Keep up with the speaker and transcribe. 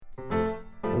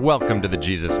Welcome to the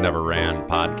Jesus Never Ran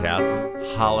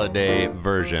podcast, holiday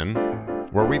version,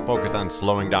 where we focus on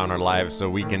slowing down our lives so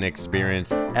we can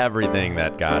experience everything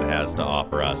that God has to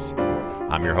offer us.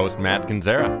 I'm your host, Matt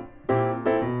Canzera.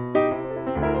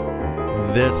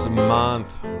 This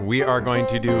month, we are going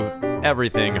to do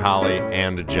everything holly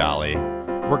and jolly.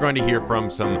 We're going to hear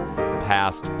from some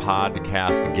past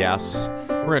podcast guests.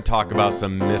 We're going to talk about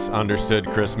some misunderstood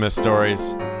Christmas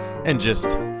stories and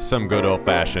just some good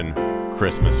old-fashioned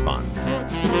Christmas fun.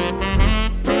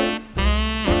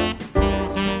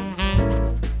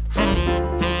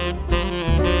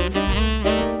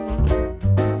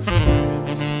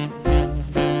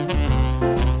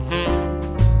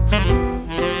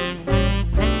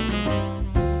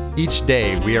 Each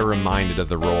day, we are reminded of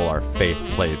the role our faith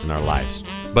plays in our lives.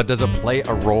 But does it play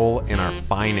a role in our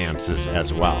finances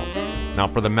as well? Now,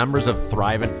 for the members of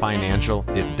Thrivent Financial,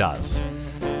 it does.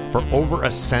 For over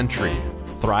a century,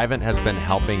 Thrivent has been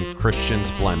helping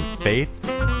Christians blend faith,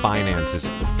 finances,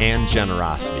 and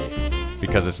generosity.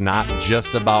 Because it's not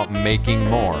just about making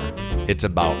more, it's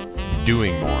about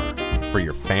doing more for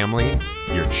your family,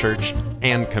 your church,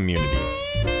 and community.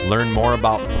 Learn more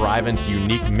about Thrivent's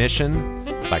unique mission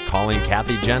by calling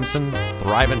Kathy Jensen,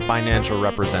 Thrivent Financial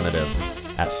Representative,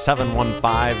 at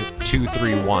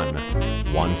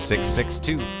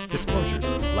 715-231-1662.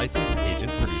 Disclosures. Licensed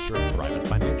agent, producer of Thrivent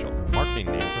Financial. Marketing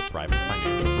name for Thrivent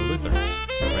Financial for Lutherans.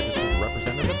 Registered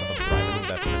representative of Thrivent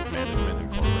Investment Management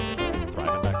Incorporated.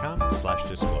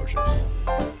 Thrivent.com/disclosures.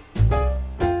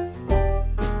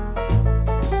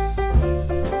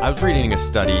 I was reading a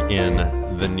study in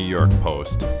the New York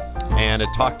Post, and it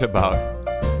talked about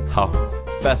how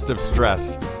festive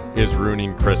stress is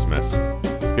ruining Christmas.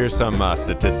 Here's some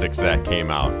statistics that came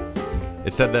out.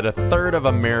 It said that a third of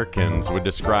Americans would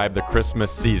describe the Christmas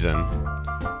season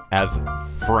as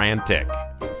frantic.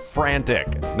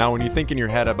 Frantic. Now, when you think in your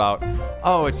head about,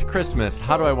 oh, it's Christmas,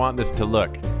 how do I want this to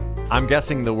look? I'm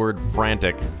guessing the word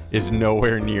frantic is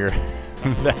nowhere near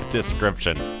that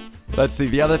description. Let's see,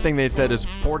 the other thing they said is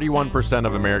 41%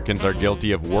 of Americans are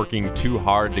guilty of working too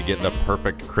hard to get the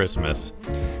perfect Christmas.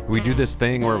 We do this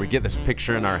thing where we get this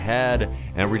picture in our head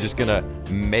and we're just gonna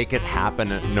make it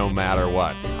happen no matter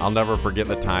what. I'll never forget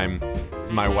the time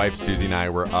my wife Susie and I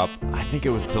were up, I think it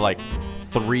was to like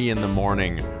 3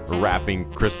 a.m. wrapping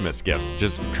Christmas gifts,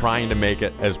 just trying to make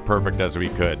it as perfect as we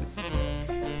could.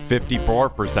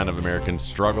 54% of Americans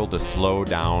struggle to slow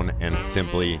down and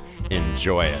simply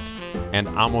enjoy it. And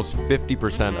almost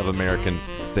 50% of Americans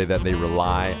say that they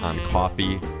rely on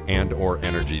coffee and or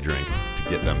energy drinks to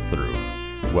get them through.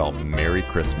 Well, Merry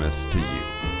Christmas to you.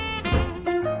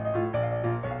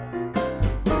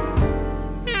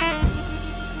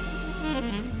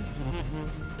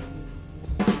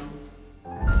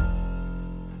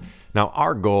 Now,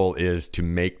 our goal is to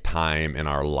make time in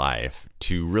our life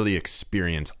to really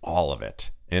experience all of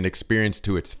it and experience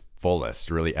to its fullest,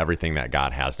 really everything that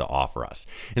God has to offer us.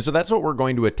 And so that's what we're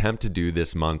going to attempt to do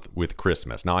this month with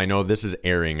Christmas. Now, I know this is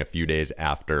airing a few days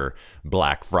after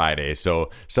Black Friday, so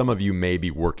some of you may be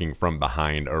working from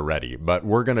behind already, but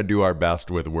we're going to do our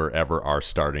best with wherever our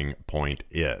starting point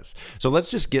is. So let's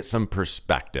just get some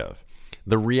perspective.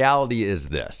 The reality is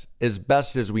this: as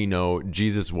best as we know,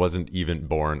 Jesus wasn't even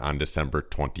born on December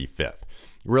 25th.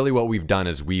 Really what we've done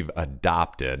is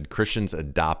Christians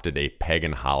adopted a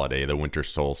pagan holiday, the winter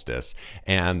solstice,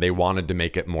 and they wanted to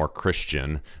make it more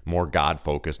Christian, more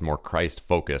God-focused, more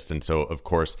Christ-focused. And so, of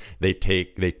course, they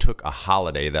took a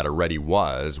holiday that already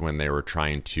was when they were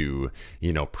trying to,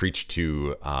 preach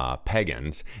to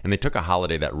pagans, and they took a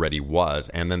holiday that already was,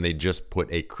 and then they just put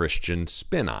a Christian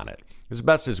spin on it. As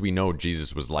best as we know,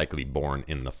 Jesus was likely born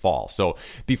in the fall. So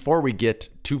before we get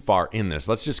too far in this,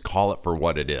 let's just call it for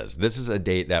what it is. This is a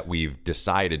date that we've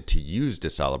decided to use to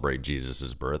celebrate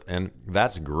Jesus' birth, and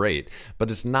that's great, but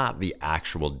it's not the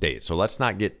actual date. So let's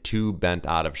not get too bent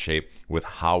out of shape with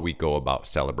how we go about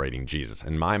celebrating Jesus.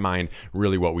 In my mind,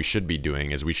 really what we should be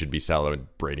doing is we should be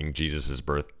celebrating Jesus'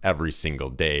 birth every single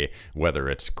day, whether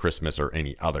it's Christmas or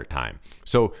any other time.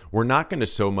 So we're not going to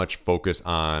so much focus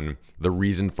on the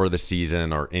reason for the season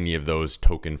or any of those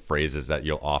token phrases that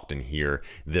you'll often hear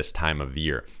this time of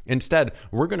year. Instead,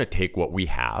 we're going to take what we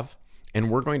have and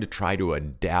we're going to try to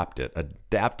adapt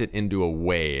it into a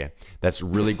way that's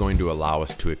really going to allow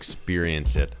us to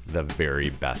experience it the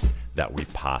very best that we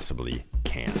possibly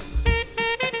can.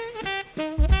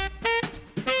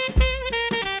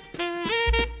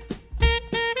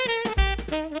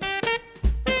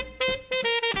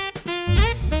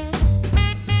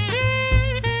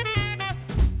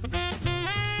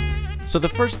 So the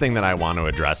first thing that I want to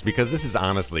address, because this is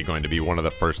honestly going to be one of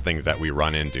the first things that we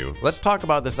run into, let's talk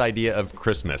about this idea of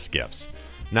Christmas gifts.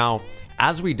 Now,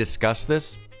 as we discuss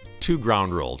this, 2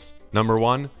 ground rules. Number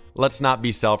 1, let's not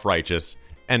be self-righteous.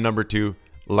 And number 2,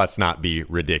 let's not be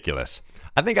ridiculous.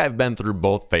 I think I've been through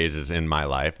both phases in my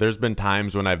life. There's been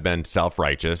times when I've been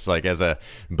self-righteous. Like as a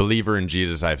believer in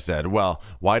Jesus, I've said, well,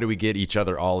 why do we get each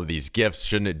other all of these gifts?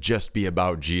 Shouldn't it just be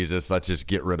about Jesus? Let's just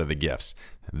get rid of the gifts.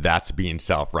 That's being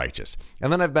self-righteous.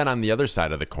 And then I've been on the other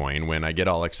side of the coin when I get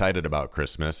all excited about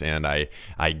Christmas and I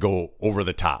go over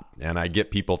the top and I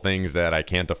get people things that I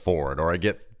can't afford, or I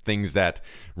get things that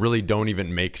really don't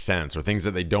even make sense, or things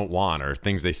that they don't want, or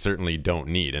things they certainly don't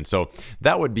need. And so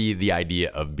that would be the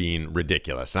idea of being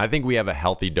ridiculous. And I think we have a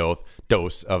healthy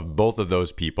dose of both of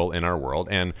those people in our world.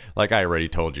 And like I already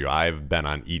told you, I've been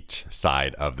on each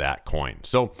side of that coin.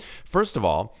 So first of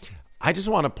all, I just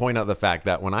want to point out the fact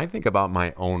that when I think about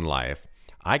my own life,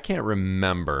 I can't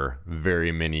remember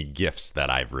very many gifts that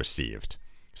I've received.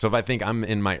 So if I think I'm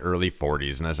in my early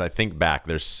 40s, and as I think back,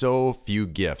 there's so few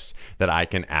gifts that I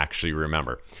can actually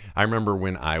remember. I remember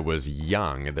when I was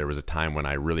young, there was a time when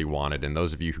I really wanted, and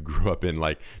those of you who grew up in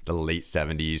like the late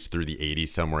 70s through the 80s,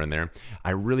 somewhere in there,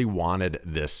 I really wanted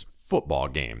this football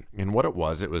game. And what it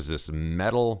was this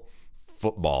metal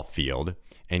football field,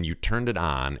 and you turned it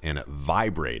on and it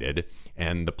vibrated,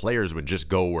 and the players would just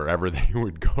go wherever they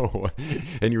would go.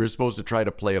 And you were supposed to try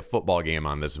to play a football game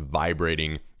on this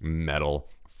vibrating metal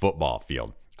football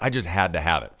field. I just had to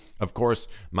have it. Of course,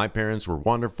 my parents were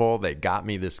wonderful. They got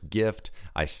me this gift.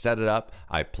 I set it up.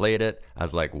 I played it. I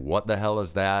was like, what the hell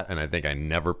is that? And I think I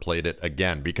never played it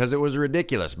again because it was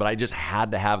ridiculous, but I just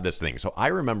had to have this thing. So I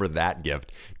remember that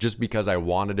gift just because I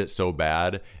wanted it so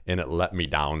bad and it let me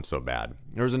down so bad.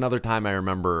 There was another time I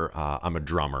remember I'm a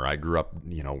drummer. I grew up,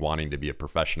 wanting to be a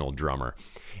professional drummer.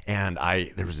 And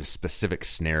there was a specific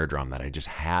snare drum that I just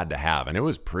had to have. And it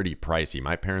was pretty pricey.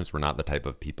 My parents were not the type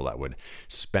of people that would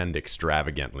spend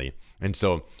extravagantly. And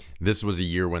so this was a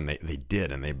year when they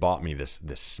did, and they bought me this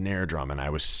snare drum, and I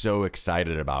was so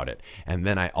excited about it. And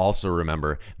then I also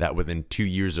remember that within 2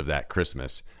 years of that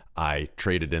Christmas, I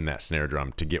traded in that snare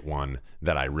drum to get one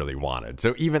that I really wanted.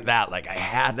 So even that, I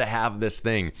had to have this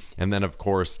thing. And then, of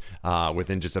course,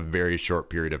 within just a very short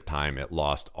period of time, it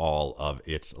lost all of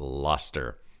its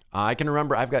luster. I can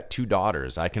remember I've got 2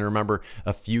 daughters. I can remember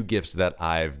a few gifts that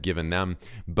I've given them,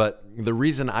 but the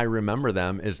reason I remember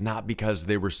them is not because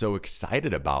they were so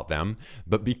excited about them,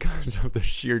 but because of the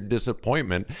sheer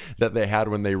disappointment that they had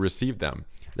when they received them.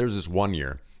 There was this one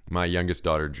year, my youngest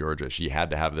daughter, Georgia, she had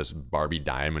to have this Barbie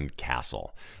diamond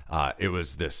castle. It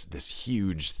was this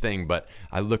huge thing, but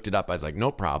I looked it up. I was like,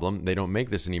 no problem. They don't make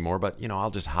this anymore, but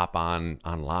I'll just hop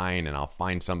online and I'll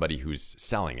find somebody who's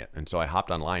selling it. And so I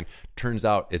hopped online. Turns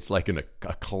out it's like a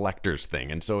collector's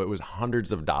thing. And so it was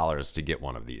hundreds of dollars to get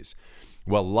one of these.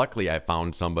 Well, luckily, I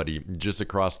found somebody just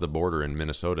across the border in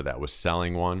Minnesota that was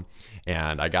selling one,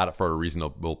 and I got it for a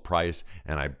reasonable price,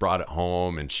 and I brought it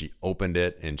home, and she opened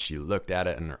it, and she looked at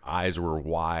it, and her eyes were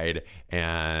wide,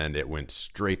 and it went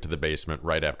straight to the basement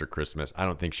right after Christmas. I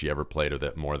don't think she ever played with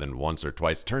it more than once or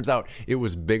twice. Turns out it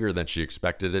was bigger than she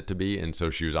expected it to be, and so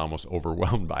she was almost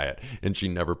overwhelmed by it, and she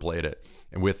never played it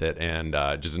with it, and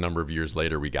just a number of years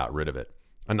later, we got rid of it.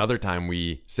 Another time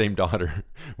same daughter,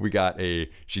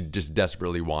 she just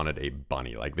desperately wanted a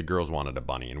bunny. Like the girls wanted a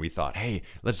bunny. And we thought, hey,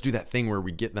 let's do that thing where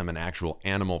we get them an actual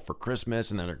animal for Christmas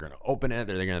and then they're going to open it.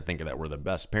 They're going to think that we're the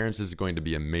best parents. This is going to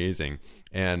be amazing.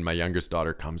 And my youngest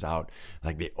daughter comes out,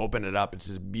 they open it up. It's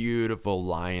this beautiful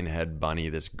lion head bunny,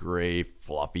 this gray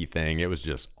fluffy thing. It was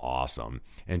just awesome.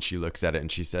 And she looks at it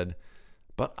and she said,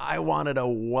 but I wanted a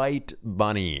white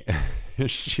bunny.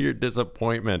 Sheer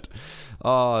disappointment.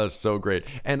 Oh, it's so great.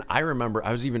 And I remember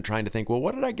I was even trying to think, well,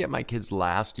 what did I get my kids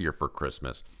last year for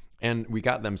Christmas? And we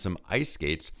got them some ice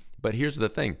skates. But here's the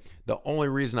thing. The only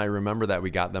reason I remember that we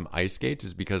got them ice skates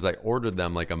is because I ordered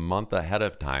them a month ahead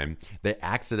of time. They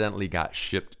accidentally got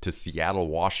shipped to Seattle,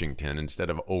 Washington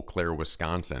instead of Eau Claire,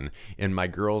 Wisconsin. And my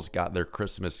girls got their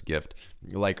Christmas gift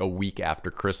a week after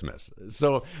Christmas.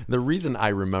 So the reason I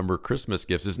remember Christmas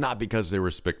gifts is not because they were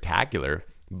spectacular,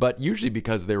 but usually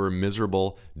because they were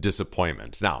miserable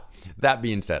disappointments. Now, that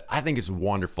being said, I think it's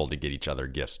wonderful to get each other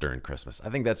gifts during Christmas. I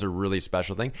think that's a really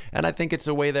special thing, and I think it's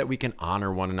a way that we can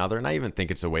honor one another, and I even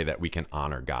think it's a way that we can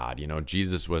honor God.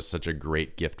 Jesus was such a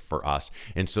great gift for us,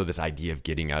 and so this idea of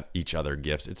getting each other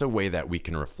gifts, it's a way that we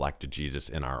can reflect Jesus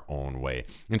in our own way.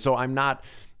 And so I'm not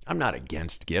I'm not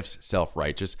against gifts,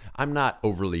 self-righteous. I'm not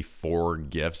overly for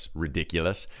gifts,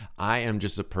 ridiculous. I am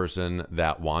just a person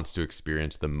that wants to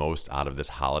experience the most out of this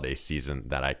holiday season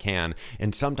that I can.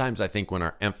 And sometimes I think when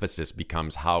our emphasis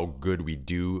becomes how good we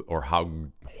do or how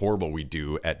horrible we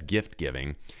do at gift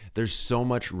giving, there's so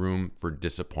much room for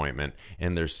disappointment,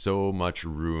 and there's so much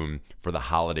room for the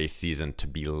holiday season to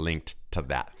be linked to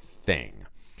that thing.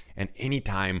 And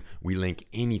anytime we link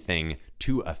anything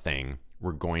to a thing,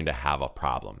 we're going to have a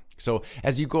problem. So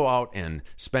as you go out and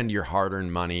spend your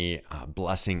hard-earned money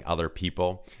blessing other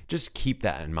people, just keep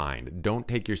that in mind. Don't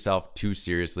take yourself too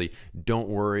seriously. Don't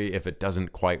worry if it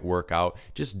doesn't quite work out.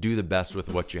 Just do the best with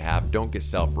what you have. Don't get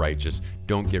self-righteous.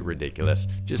 Don't get ridiculous.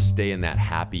 Just stay in that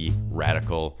happy,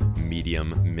 radical,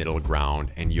 medium, middle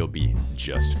ground, and you'll be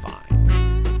just fine.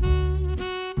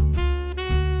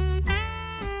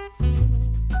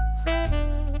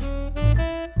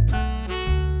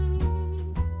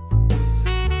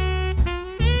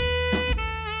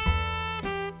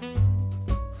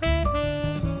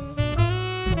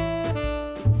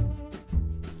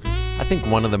 I think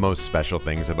one of the most special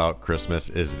things about Christmas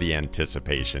is the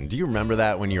anticipation. Do you remember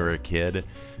that when you were a kid?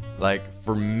 Like,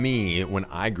 for me, when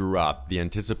I grew up, the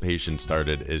anticipation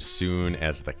started as soon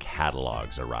as the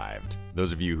catalogs arrived.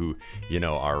 Those of you who,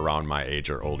 are around my age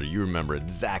or older, you remember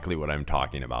exactly what I'm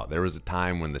talking about. There was a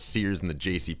time when the Sears and the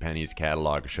JCPenney's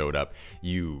catalog showed up.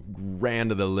 You ran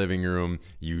to the living room,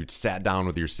 you sat down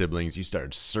with your siblings, you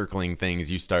started circling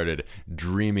things, you started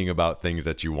dreaming about things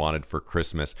that you wanted for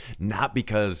Christmas, not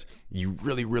because you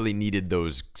really, really needed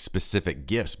those specific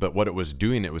gifts, but what it was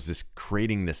doing, it was just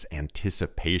creating this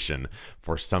anticipation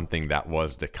for something that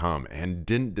was to come. And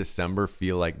didn't December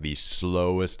feel like the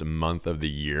slowest month of the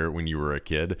year when you were a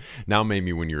kid? Now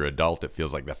maybe when you're an adult it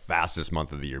feels like the fastest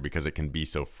month of the year because it can be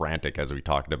so frantic, as we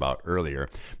talked about earlier.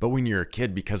 But when you're a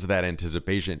kid, because of that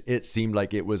anticipation, it seemed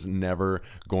like it was never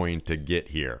going to get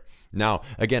here. Now,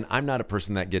 again, I'm not a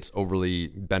person that gets overly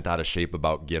bent out of shape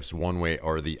about gifts one way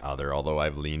or the other, although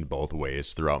I've leaned both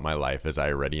ways throughout my life, as I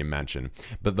already mentioned.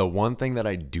 But the one thing that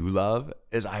I do love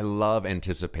is I love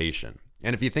anticipation.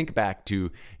 And if you think back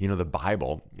to, the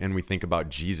Bible, and we think about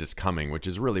Jesus coming, which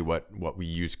is really what we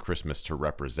use Christmas to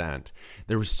represent,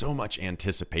 there was so much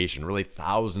anticipation, really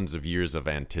thousands of years of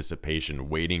anticipation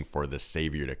waiting for the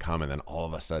Savior to come, and then all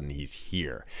of a sudden he's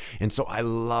here. And so I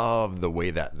love the way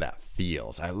that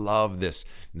feels. I love this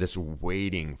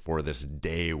waiting for this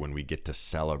day when we get to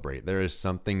celebrate. There is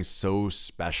something so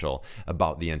special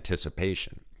about the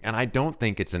anticipation. And I don't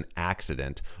think it's an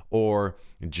accident or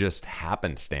just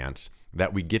happenstance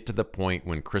that we get to the point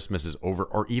when Christmas is over,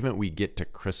 or even we get to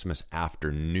Christmas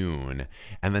afternoon,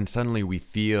 and then suddenly we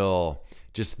feel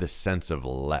just the sense of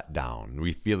letdown.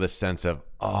 We feel the sense of,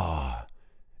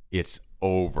 it's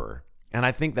over. And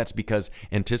I think that's because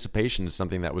anticipation is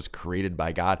something that was created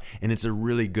by God, and it's a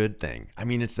really good thing. I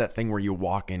mean, it's that thing where you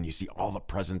walk in, you see all the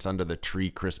presents under the tree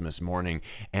Christmas morning,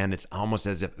 and it's almost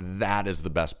as if that is the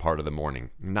best part of the morning.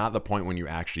 Not the point when you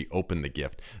actually open the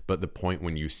gift, but the point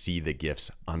when you see the gifts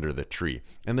under the tree.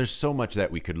 And there's so much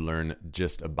that we could learn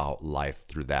just about life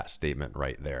through that statement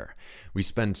right there. We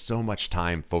spend so much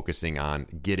time focusing on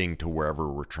getting to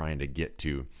wherever we're trying to get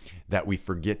to that we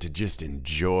forget to just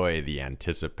enjoy the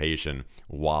anticipation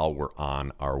while we're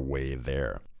on our way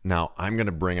there. Now, I'm going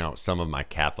to bring out some of my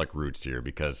Catholic roots here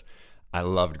because I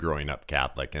loved growing up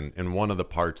Catholic. And one of the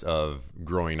parts of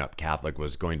growing up Catholic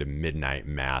was going to midnight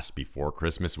mass before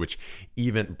Christmas, which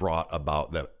even brought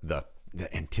about the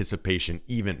anticipation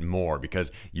even more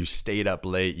because you stayed up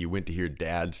late, you went to hear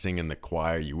dad sing in the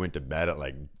choir, you went to bed at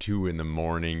like 2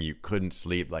 a.m, you couldn't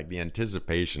sleep. Like, the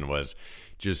anticipation was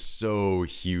just so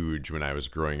huge when I was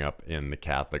growing up in the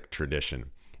Catholic tradition.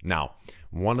 Now,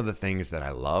 one of the things that I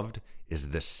loved is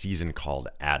this season called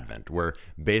Advent, where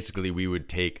basically we would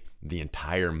take the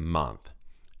entire month,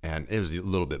 and it was a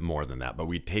little bit more than that, but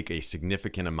we'd take a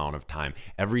significant amount of time.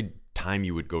 Every time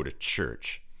you would go to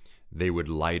church, they would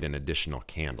light an additional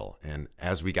candle. And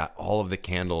as we got all of the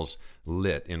candles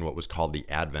lit in what was called the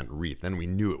Advent wreath, then we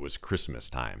knew it was Christmas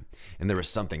time. And there was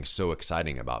something so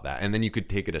exciting about that. And then you could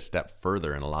take it a step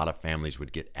further, and a lot of families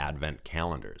would get Advent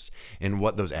calendars. And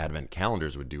what those Advent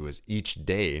calendars would do is each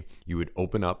day you would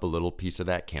open up a little piece of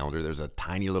that calendar. There's a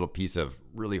tiny little piece of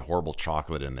really horrible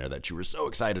chocolate in there that you were so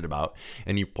excited about,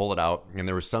 and you pull it out, and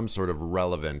there was some sort of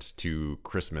relevance to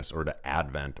Christmas or to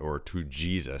Advent or to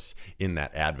Jesus in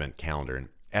that Advent calendar. And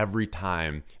every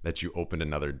time that you opened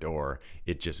another door,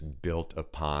 it just built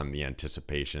upon the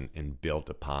anticipation and built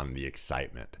upon the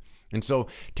excitement. And so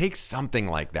take something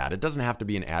like that. It doesn't have to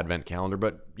be an advent calendar,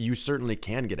 but you certainly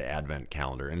can get an advent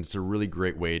calendar. And it's a really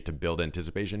great way to build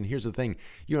anticipation. Here's the thing.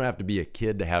 You don't have to be a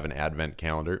kid to have an advent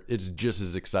calendar. It's just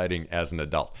as exciting as an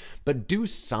adult. But do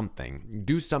something.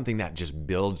 Do something that just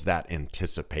builds that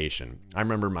anticipation. I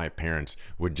remember my parents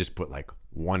would just put like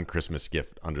one Christmas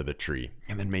gift under the tree,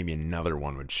 and then maybe another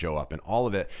one would show up, and all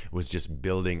of it was just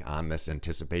building on this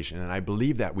anticipation. And I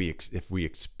believe that if we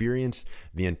experience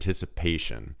the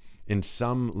anticipation in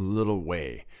some little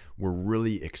way, we're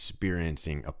really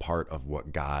experiencing a part of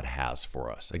what God has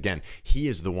for us. Again, He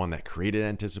is the one that created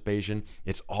anticipation.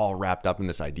 It's all wrapped up in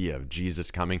this idea of Jesus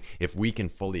coming. If we can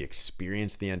fully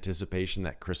experience the anticipation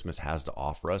that Christmas has to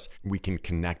offer us, we can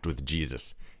connect with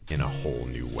Jesus in a whole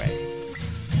new way.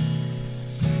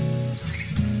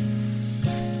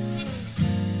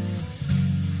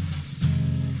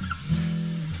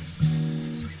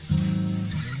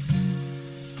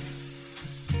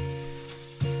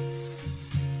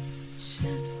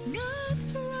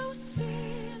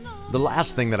 The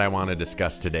last thing that I want to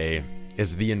discuss today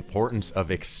is the importance of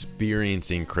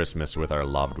experiencing Christmas with our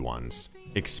loved ones.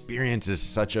 Experience is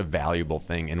such a valuable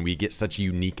thing, and we get such a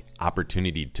unique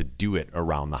opportunity to do it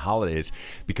around the holidays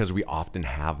because we often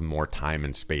have more time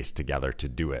and space together to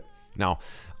do it. Now,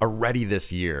 already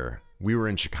this year, we were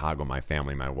in Chicago, my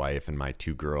family, my wife, and my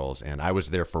 2 girls, and I was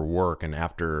there for work. And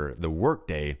after the work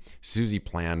day, Susie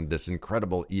planned this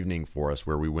incredible evening for us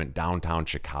where we went downtown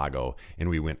Chicago and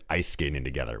we went ice skating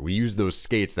together. We used those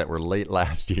skates that were late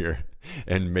last year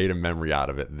and made a memory out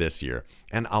of it this year.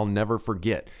 And I'll never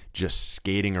forget just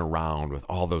skating around with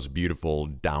all those beautiful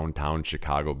downtown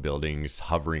Chicago buildings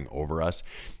hovering over us.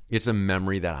 It's a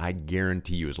memory that I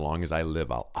guarantee you, as long as I live,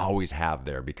 I'll always have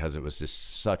there because it was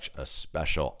just such a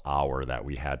special hour that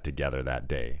we had together that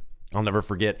day. I'll never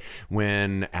forget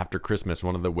when, after Christmas,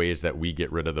 one of the ways that we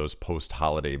get rid of those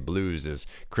post-holiday blues is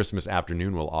Christmas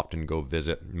afternoon, we'll often go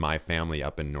visit my family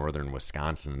up in northern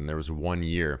Wisconsin. And there was one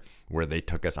year where they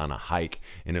took us on a hike,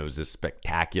 and it was this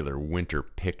spectacular winter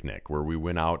picnic where we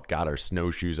went out, got our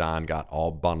snowshoes on, got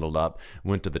all bundled up,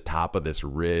 went to the top of this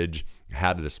ridge,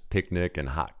 had this picnic and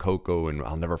hot cocoa. And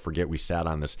I'll never forget, we sat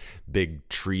on this big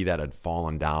tree that had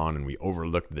fallen down, and we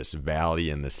overlooked this valley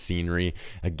and the scenery.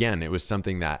 Again, it was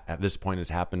something that at this point has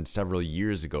happened several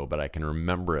years ago, but I can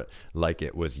remember it like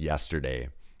it was yesterday.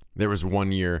 There was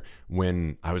one year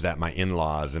when I was at my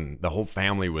in-laws and the whole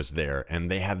family was there, and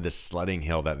they had this sledding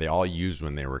hill that they all used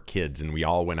when they were kids, and we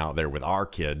all went out there with our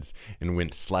kids and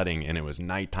went sledding, and it was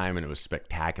nighttime and it was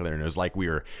spectacular, and it was like we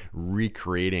were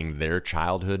recreating their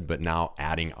childhood but now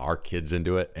adding our kids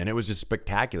into it, and it was just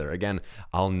spectacular. Again,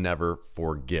 I'll never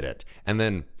forget it. And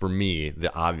then for me,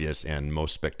 the obvious and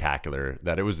most spectacular,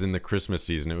 that it was in the Christmas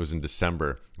season. It was in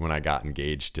December when I got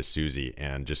engaged to Susie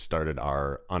and just started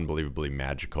our unbelievably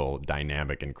magical,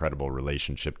 dynamic, incredible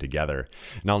relationship together.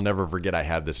 And I'll never forget, I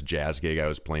had this jazz gig. I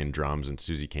was playing drums, and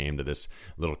Susie came to this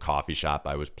little coffee shop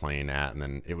I was playing at, and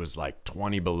then it was like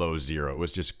 20 below zero. It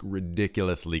was just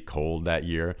ridiculously cold that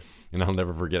year. And I'll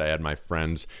never forget, I had my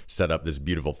friends set up this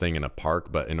beautiful thing in a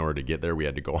park, but in order to get there, we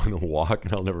had to go on a walk.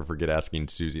 And I'll never forget asking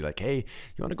Susie, like, hey,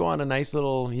 you want to go on a nice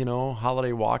little,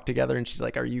 holiday walk together? And she's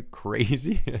like, are you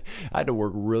crazy? I had to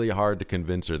work really hard to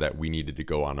convince her that we needed to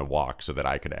go on a walk so that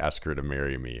I could ask her to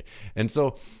marry me. And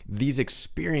so these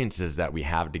experiences that we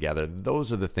have together,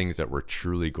 those are the things that we're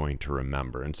truly going to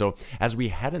remember. And so as we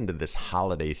head into this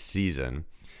holiday season,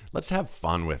 let's have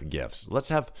fun with gifts. Let's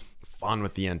have fun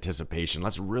with the anticipation.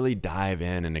 Let's really dive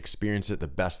in and experience it the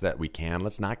best that we can.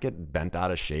 Let's not get bent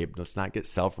out of shape. Let's not get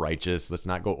self-righteous. Let's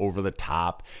not go over the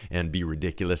top and be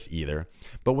ridiculous either.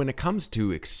 But when it comes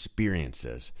to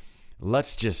experiences,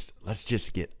 let's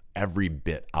just get every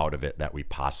bit out of it that we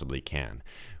possibly can.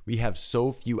 We have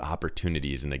so few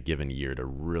opportunities in a given year to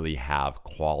really have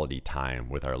quality time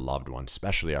with our loved ones,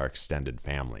 especially our extended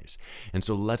families. And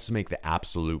so let's make the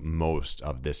absolute most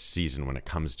of this season when it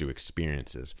comes to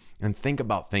experiences, and think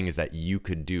about things that you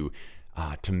could do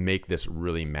to make this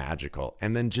really magical.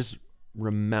 And then just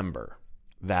remember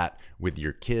that with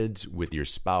your kids, with your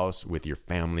spouse, with your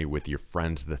family, with your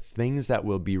friends, the things that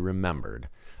will be remembered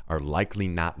are likely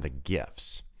not the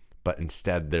gifts, but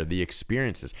instead they're the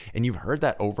experiences. And you've heard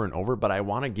that over and over, but I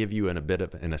want to give you a bit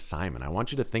of an assignment. I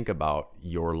want you to think about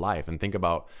your life and think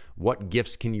about what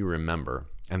gifts can you remember,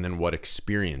 and then what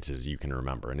experiences you can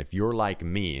remember. And if you're like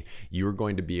me, you're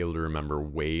going to be able to remember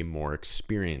way more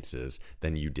experiences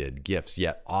than you did gifts.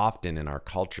 Yet often in our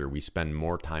culture, we spend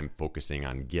more time focusing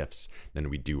on gifts than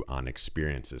we do on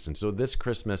experiences. And so this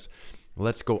Christmas,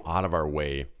 let's go out of our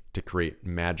way to create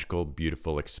magical,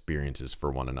 beautiful experiences for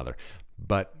one another.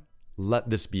 But let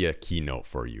this be a keynote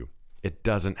for you. it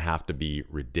doesn't have to be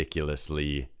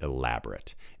ridiculously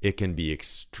elaborate. It can be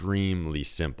extremely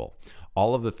simple.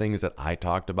 All of the things that I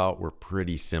talked about were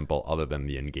pretty simple other than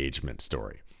the engagement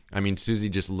story. I mean, Susie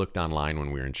just looked online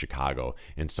when we were in Chicago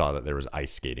and saw that there was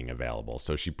ice skating available,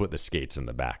 so she put the skates in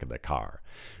the back of the car.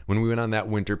 When we went on that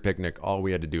winter picnic, all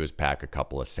we had to do was pack a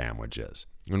couple of sandwiches.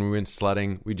 When we went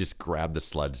sledding, we just grabbed the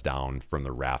sleds down from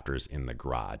the rafters in the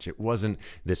garage. It wasn't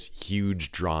this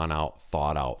huge, drawn-out,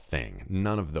 thought-out thing.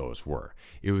 None of those were.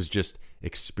 It was just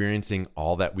experiencing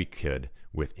all that we could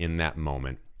within that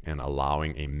moment and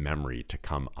allowing a memory to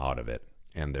come out of it.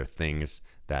 And they're things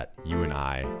that you and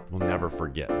I will never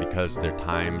forget because they're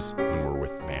times when we're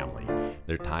with family.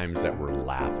 They're times that we're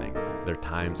laughing. They're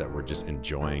times that we're just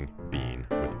enjoying being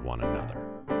with one another.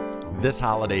 This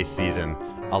holiday season,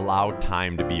 allow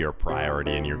time to be your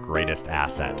priority and your greatest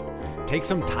asset. Take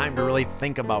some time to really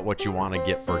think about what you want to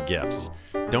get for gifts.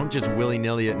 Don't just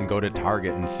willy-nilly it and go to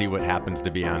Target and see what happens to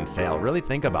be on sale. Really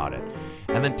think about it.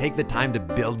 And then take the time to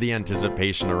build the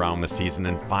anticipation around the season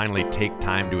and finally take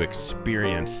time to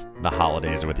experience the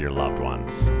holidays with your loved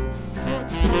ones.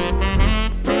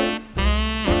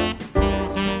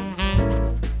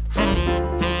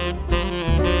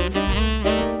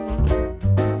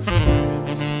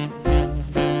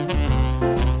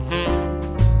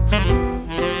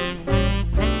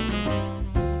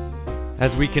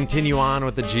 As we continue on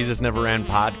with the Jesus Never End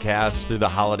podcast through the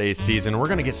holiday season, we're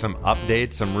going to get some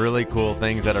updates, some really cool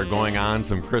things that are going on,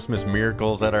 some Christmas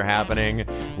miracles that are happening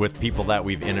with people that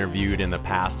we've interviewed in the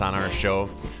past on our show.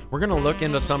 We're going to look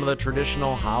into some of the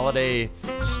traditional holiday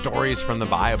stories from the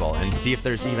Bible and see if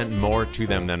there's even more to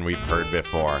them than we've heard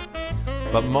before.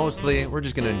 But mostly, we're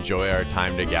just going to enjoy our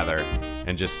time together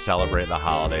and just celebrate the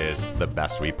holidays the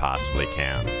best we possibly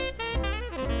can.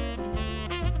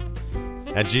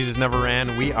 At Jesus Never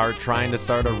Ran, we are trying to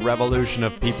start a revolution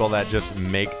of people that just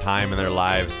make time in their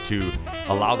lives to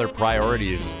allow their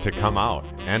priorities to come out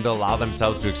and to allow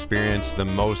themselves to experience the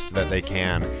most that they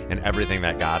can in everything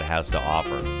that God has to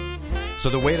offer. So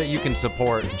the way that you can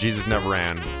support Jesus Never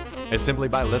Ran is simply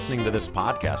by listening to this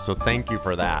podcast. So thank you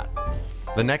for that.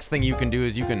 The next thing you can do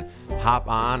is you can hop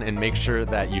on and make sure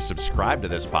that you subscribe to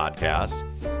this podcast.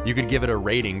 You could give it a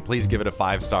rating. Please give it a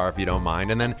 5-star if you don't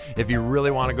mind. And then if you really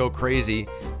want to go crazy,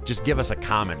 just give us a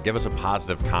comment. Give us a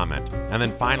positive comment. And then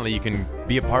finally, you can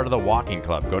be a part of the walking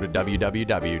club. Go to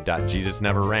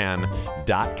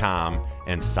www.jesusneverran.com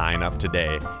and sign up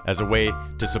today as a way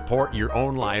to support your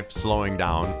own life slowing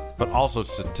down, but also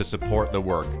to support the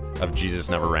work of Jesus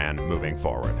Never Ran moving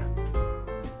forward.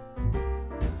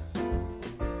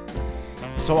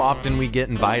 So often we get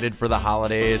invited for the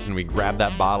holidays and we grab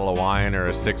that bottle of wine or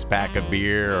a 6-pack of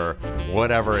beer or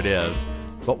whatever it is.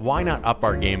 But why not up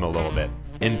our game a little bit?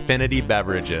 Infinity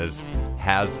Beverages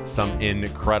has some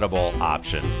incredible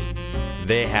options.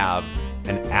 They have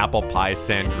an apple pie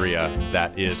sangria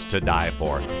that is to die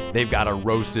for. They've got a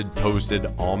roasted, toasted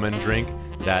almond drink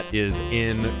that is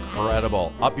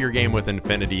incredible. Up your game with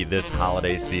Infinity this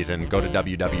holiday season. Go to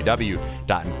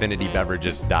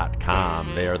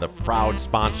www.infinitybeverages.com. They are the proud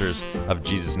sponsors of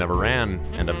Jesus Never Ran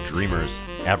and of Dreamers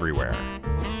Everywhere.